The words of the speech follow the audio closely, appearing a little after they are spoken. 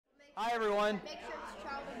Hi everyone. Make sure it's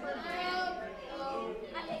child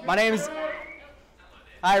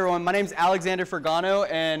Hi everyone. My name's Alexander Fragano,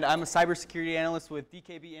 and I'm a cybersecurity analyst with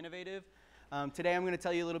DKB Innovative. Today I'm going to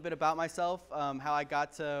tell you a little bit about myself, how I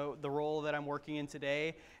got to the role that I'm working in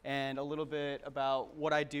today, and a little bit about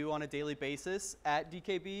what I do on a daily basis at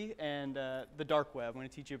DKB and the dark web. I'm going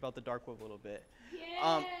to teach you about the dark web a little bit.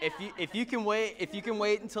 Yeah. If you can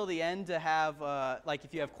wait until the end to have like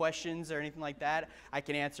if you have questions or anything like that, I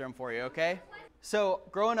can answer them for you. Okay? So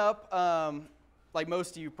growing up, like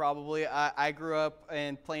most of you probably, I grew up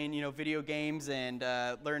and playing video games and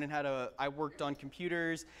learning how to. I worked on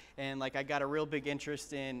computers and like I got a real big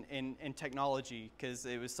interest in technology because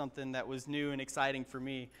it was something that was new and exciting for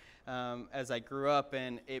me as I grew up,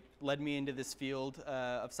 and it led me into this field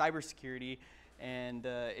of cybersecurity. And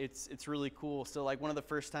it's really cool. So like one of the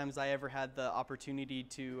first times I ever had the opportunity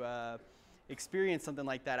to experience something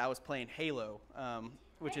like that, I was playing Halo,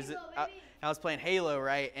 which is I was playing Halo,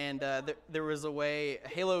 right? And there was a way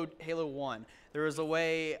Halo 1. There was a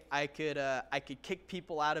way I could kick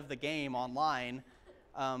people out of the game online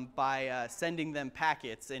by sending them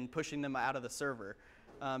packets and pushing them out of the server.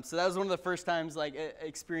 So that was one of the first times like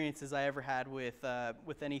experiences I ever had with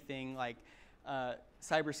anything like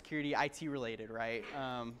cybersecurity, IT related, right?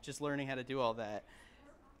 Just learning how to do all that.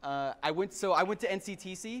 I went to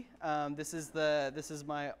NCTC. This is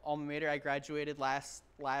my alma mater. I graduated last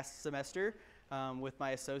semester with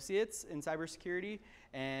my associates in cybersecurity,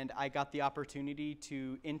 and I got the opportunity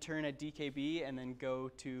to intern at DKB and then go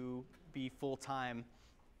to be full time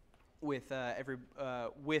with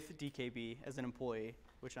DKB as an employee,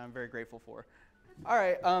 which I'm very grateful for. All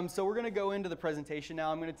right, so we're going to go into the presentation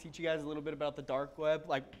now. I'm going to teach you guys a little bit about the dark web,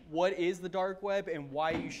 like what is the dark web and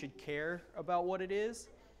why you should care about what it is.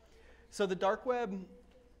 So the dark web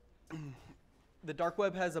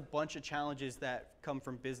has a bunch of challenges that come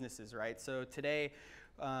from businesses, right? So today,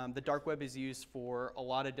 the dark web is used for a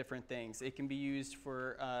lot of different things. It can be used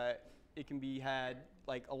for,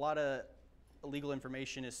 like a lot of illegal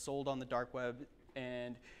information is sold on the dark web,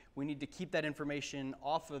 and we need to keep that information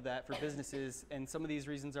off of that for businesses, and some of these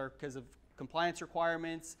reasons are because of compliance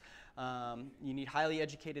requirements. You need highly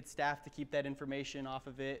educated staff to keep that information off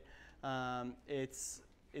of it. It's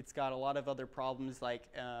got a lot of other problems, like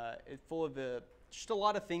it's full of just a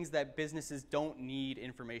lot of things that businesses don't need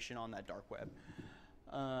information on that dark web.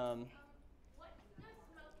 What does smoke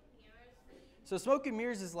and mirrors mean? So smoke and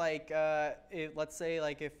mirrors is like, let's say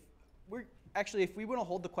like if we want to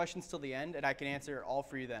hold the questions till the end, and I can answer it all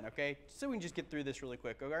for you then, okay? So we can just get through this really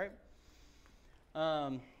quick, all right?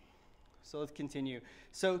 So let's continue.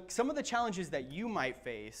 So some of the challenges that you might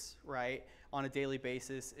face, right, on a daily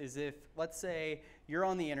basis is if, let's say, you're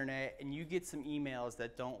on the internet and you get some emails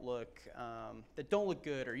that don't look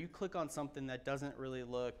good, or you click on something that doesn't really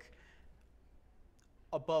look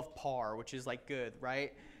above par, which is like good,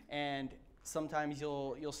 right? And sometimes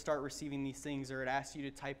you'll start receiving these things, or it asks you to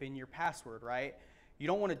type in your password, right? You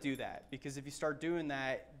don't want to do that, because if you start doing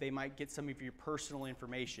that, they might get some of your personal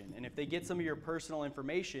information. And if they get some of your personal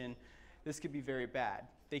information, this could be very bad.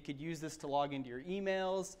 They could use this to log into your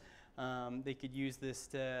emails. They could use this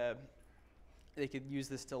to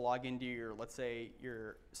log into your, let's say,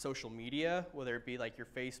 your social media, whether it be like your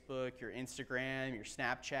Facebook, your Instagram, your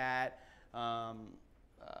Snapchat.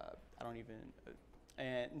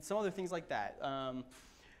 And some other things like that.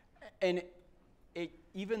 And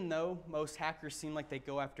even though most hackers seem like they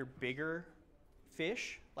go after bigger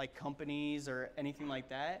fish, like companies or anything like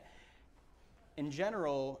that, in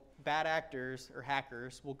general, bad actors or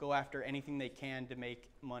hackers will go after anything they can to make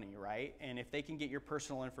money, right? And if they can get your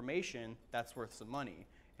personal information, that's worth some money.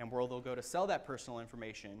 And where they'll go to sell that personal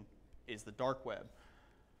information is the dark web.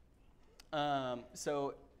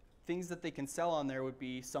 So things that they can sell on there would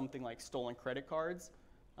be something like stolen credit cards,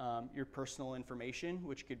 your personal information,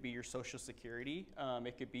 which could be your social security.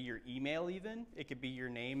 It could be your email even. It could be your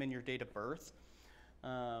name and your date of birth.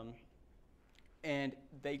 And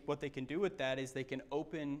what they can do with that is they can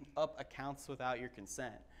open up accounts without your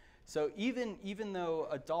consent. So even though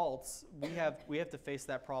adults, we have to face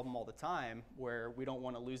that problem all the time, where we don't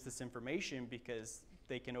want to lose this information because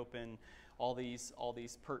they can open all these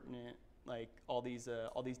pertinent, like all these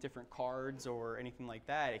different cards or anything like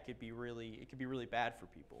that. It could be really bad for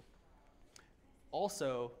people.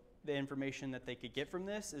 Also, the information that they could get from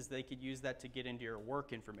this is they could use that to get into your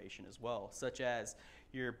work information as well, such as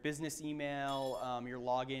your business email, your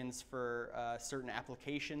logins for certain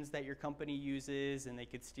applications that your company uses, and they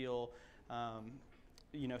could steal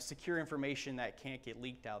secure information that can't get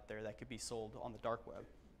leaked out there that could be sold on the dark web.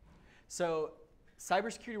 So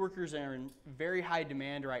cybersecurity workers are in very high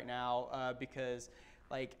demand right now because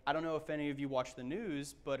Like, I don't know if any of you watch the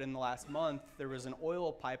news, but in the last month, there was an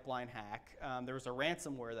oil pipeline hack. There was a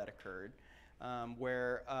ransomware that occurred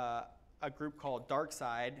where a group called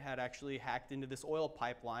DarkSide had actually hacked into this oil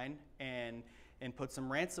pipeline and put some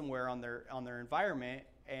ransomware on their environment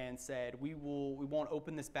and said, we won't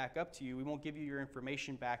open this back up to you. We won't give you your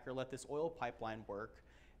information back or let this oil pipeline work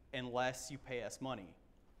unless you pay us money.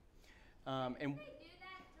 And Did they do that to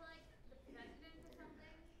like the president or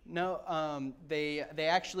something? no, they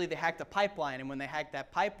actually hacked a pipeline, and when they hacked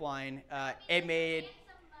that pipeline, it made. Get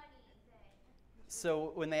some money then.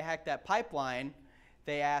 So when they hacked that pipeline,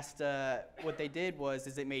 they asked, what they did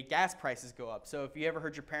was it made gas prices go up. So if you ever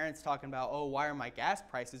heard your parents talking about, oh, why are my gas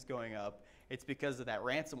prices going up? It's because of that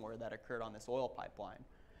ransomware that occurred on this oil pipeline.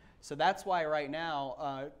 So that's why right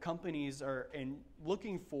now companies are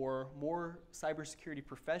looking for more cybersecurity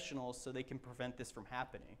professionals so they can prevent this from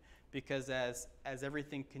happening. Because as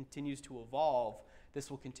everything continues to evolve, this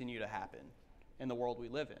will continue to happen in the world we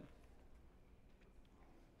live in.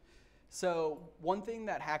 So one thing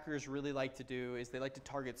that hackers really like to do is they like to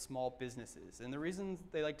target small businesses. And the reason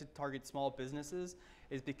they like to target small businesses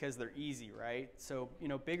is because they're easy, right? So,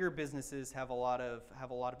 bigger businesses have a lot of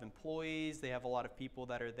employees. They have a lot of people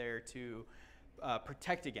that are there to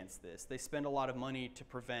protect against this. They spend a lot of money to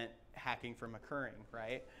prevent hacking from occurring,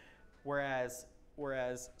 right? Whereas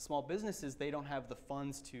small businesses, they don't have the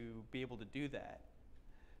funds to be able to do that.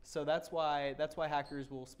 So that's why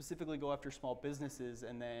hackers will specifically go after small businesses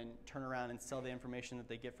and then turn around and sell the information that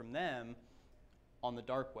they get from them on the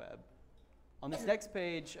dark web. On this next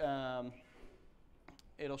page,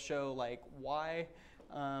 it'll show like why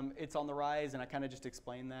it's on the rise, and I kind of just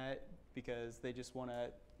explain that because they just want to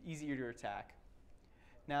easier to attack.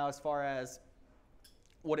 Now, as far as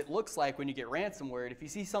what it looks like when you get ransomware, if you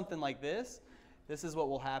see something like this, this is what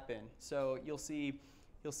will happen. So you'll see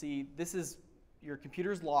this is your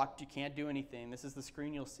computer's locked, you can't do anything. This is the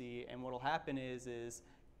screen you'll see, and what'll happen is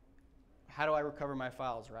how do I recover my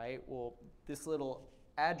files, right? Well, this little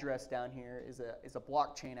address down here is a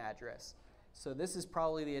blockchain address. So this is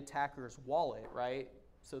probably the attacker's wallet, right?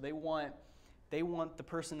 So they want the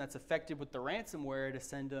person that's affected with the ransomware to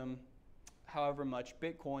send them however much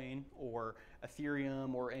Bitcoin or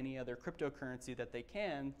Ethereum or any other cryptocurrency that they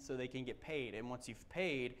can so they can get paid. And once you've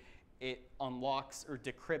paid, it unlocks or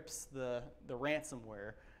decrypts the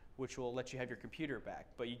ransomware, which will let you have your computer back.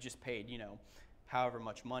 But you just paid, however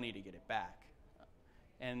much money to get it back.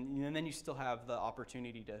 And then you still have the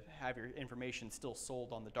opportunity to have your information still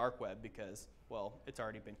sold on the dark web because, well, it's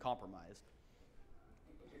already been compromised.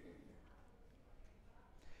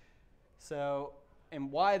 So,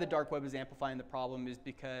 and why the dark web is amplifying the problem is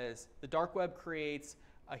because the dark web creates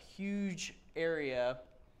a huge area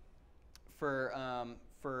for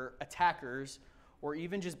attackers or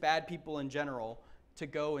even just bad people in general to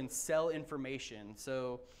go and sell information.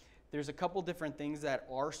 So there's a couple different things that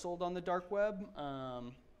are sold on the dark web,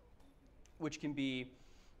 which can be,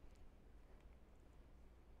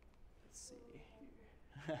 let's see,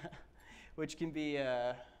 which can be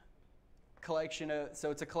a collection of,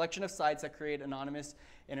 so it's a collection of sites that create anonymous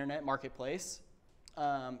internet marketplace.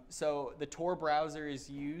 So the Tor browser is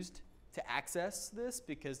used to access this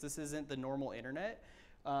because this isn't the normal internet.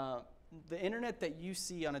 The internet that you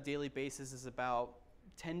see on a daily basis is about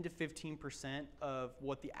 10 to 15% of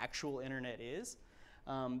what the actual internet is.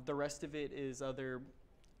 The rest of it is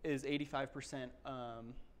 85%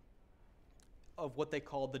 of what they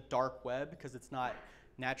call the dark web because it's not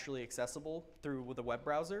naturally accessible through the web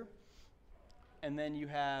browser. And then you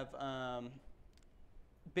have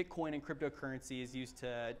Bitcoin and cryptocurrency is used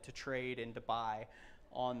to trade and to buy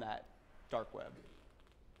on that dark web.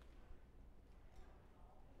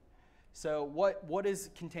 So what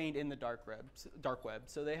is contained in the dark web?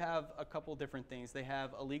 So they have a couple different things. They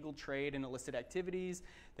have illegal trade and illicit activities.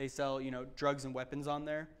 They sell drugs and weapons on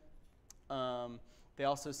there. They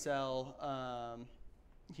also sell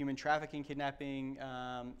human trafficking, kidnapping,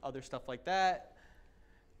 other stuff like that.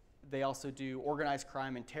 They also do organized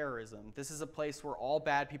crime and terrorism. This is a place where all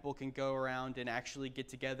bad people can go around and actually get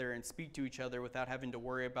together and speak to each other without having to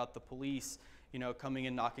worry about the police, coming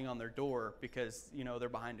and knocking on their door because, they're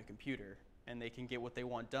behind a computer and they can get what they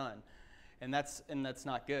want done. And that's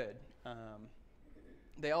not good.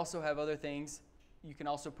 They also have other things. You can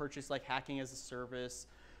also purchase like hacking as a service,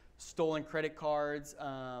 stolen credit cards,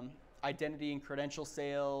 identity and credential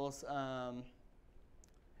sales,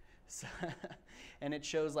 and it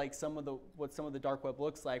shows like what some of the dark web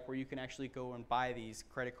looks like, where you can actually go and buy these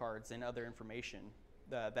credit cards and other information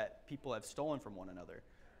that people have stolen from one another.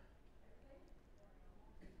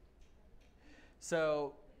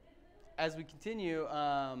 So as we continue,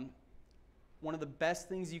 one of the best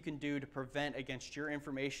things you can do to prevent against your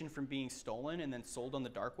information from being stolen and then sold on the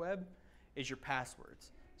dark web is your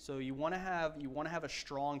passwords. So you want to have a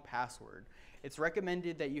strong password. It's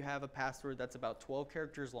recommended that you have a password that's about 12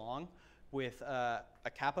 characters long with a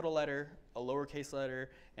capital letter, a lowercase letter,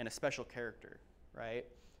 and a special character, right?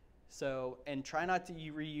 So, and try not to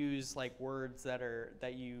reuse like words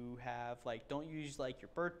that you have, like don't use like your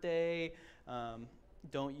birthday,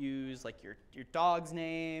 don't use like your dog's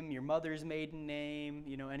name, your mother's maiden name,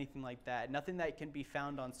 you know, anything like that. Nothing that can be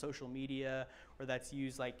found on social media or that's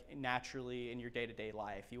used like naturally in your day-to-day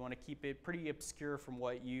life. You want to keep it pretty obscure from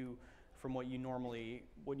what you normally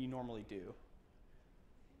do.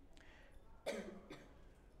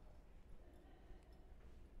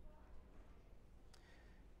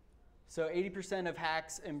 So 80% of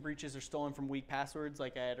hacks and breaches are stolen from weak passwords,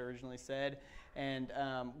 like I had originally said. And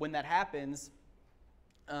when that happens,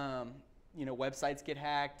 you know, websites get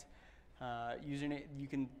hacked.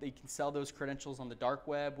 They can sell those credentials on the dark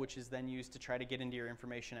web, which is then used to try to get into your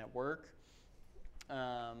information at work.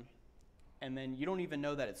 And then you don't even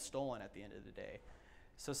know that it's stolen at the end of the day.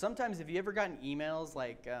 So sometimes, have you ever gotten emails,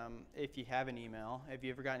 like if you have an email, have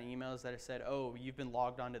you ever gotten emails that have said, oh, you've been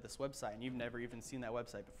logged onto this website and you've never even seen that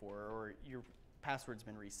website before, or your password's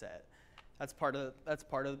been reset? That's part of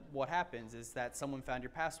what happens, is that someone found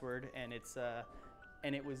your password and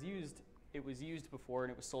it was used before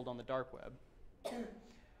and it was sold on the dark web.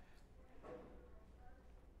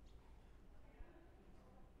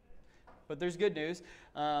 But there's good news.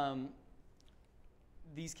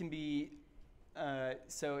 These can be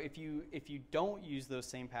so if you don't use those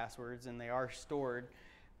same passwords and they are stored,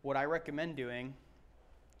 what I recommend doing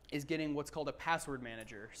is getting what's called a password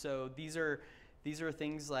manager. So these are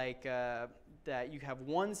things like that you have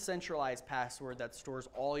one centralized password that stores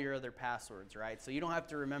all your other passwords, right? So you don't have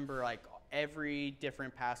to remember like every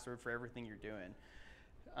different password for everything you're doing.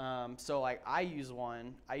 So like I use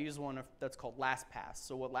one that's called LastPass.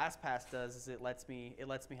 So what LastPass does is it lets me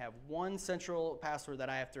have one central password that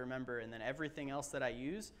I have to remember, and then everything else that I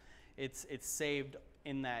use, it's saved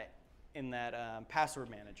in that password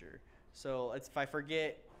manager. So if I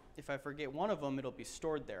forget one of them, it'll be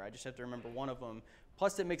stored there. I just have to remember one of them.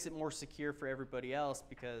 Plus, it makes it more secure for everybody else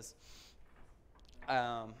because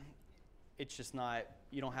it's just not,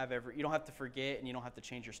 you don't have to forget, and you don't have to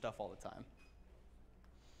change your stuff all the time.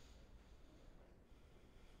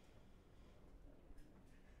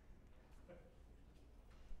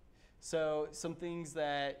 So some things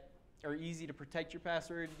that are easy to protect your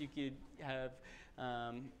password, you could have,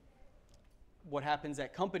 what happens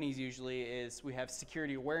at companies usually is we have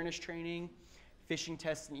security awareness training, phishing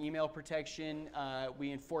tests and email protection.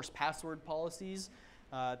 We enforce password policies.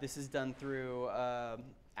 This is done through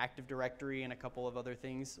Active Directory and a couple of other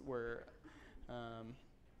things where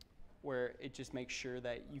it just makes sure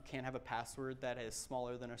that you can't have a password that is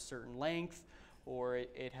smaller than a certain length, or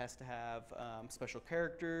it has to have special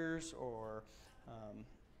characters or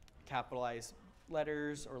capitalized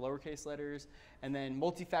letters or lowercase letters. And then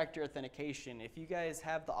multi-factor authentication. If you guys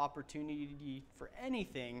have the opportunity for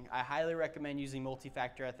anything, I highly recommend using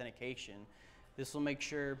multi-factor authentication. This will make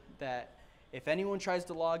sure that if anyone tries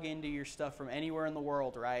to log into your stuff from anywhere in the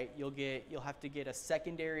world, right, you'll have to get a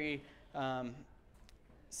secondary form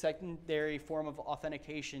of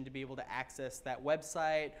authentication to be able to access that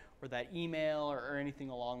website or that email or anything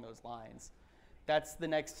along those lines. That's the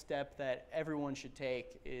next step that everyone should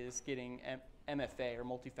take, is getting MFA or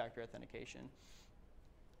multi-factor authentication.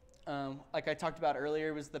 Like I talked about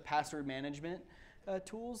earlier, was the password management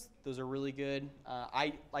tools. Those are really good.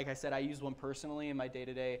 Like I said, I use one personally in my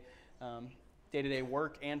day-to-day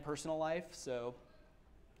work and personal life, so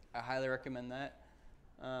I highly recommend that.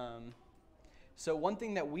 So one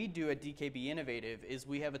thing that we do at DKB Innovative is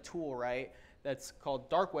we have a tool, right, that's called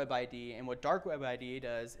Dark Web ID. And what Dark Web ID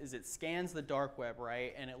does is it scans the dark web,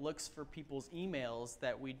 right, and it looks for people's emails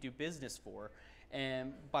that we do business for.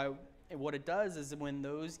 And what it does is when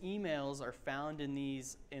those emails are found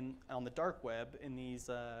on the dark web in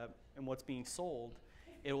what's being sold,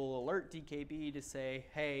 it will alert DKB to say,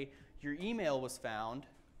 hey, your email was found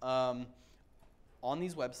on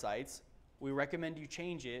these websites. We recommend you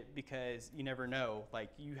change it because you never know. Like,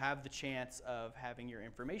 you have the chance of having your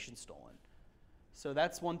information stolen. So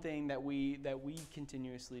that's one thing that we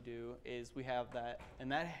continuously do, is we have that,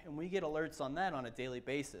 and we get alerts on that on a daily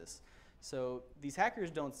basis. So these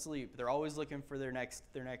hackers don't sleep. They're always looking for their next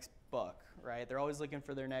buck, right? They're always looking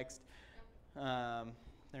for their next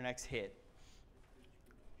hit.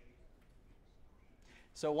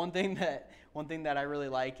 So one thing that I really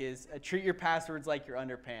like is treat your passwords like your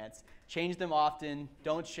underpants. Change them often,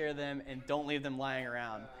 don't share them, and don't leave them lying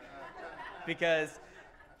around. because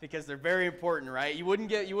they're very important, right? You wouldn't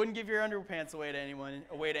give your underpants away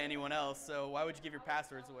to anyone else. So why would you give your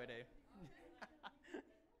passwords away to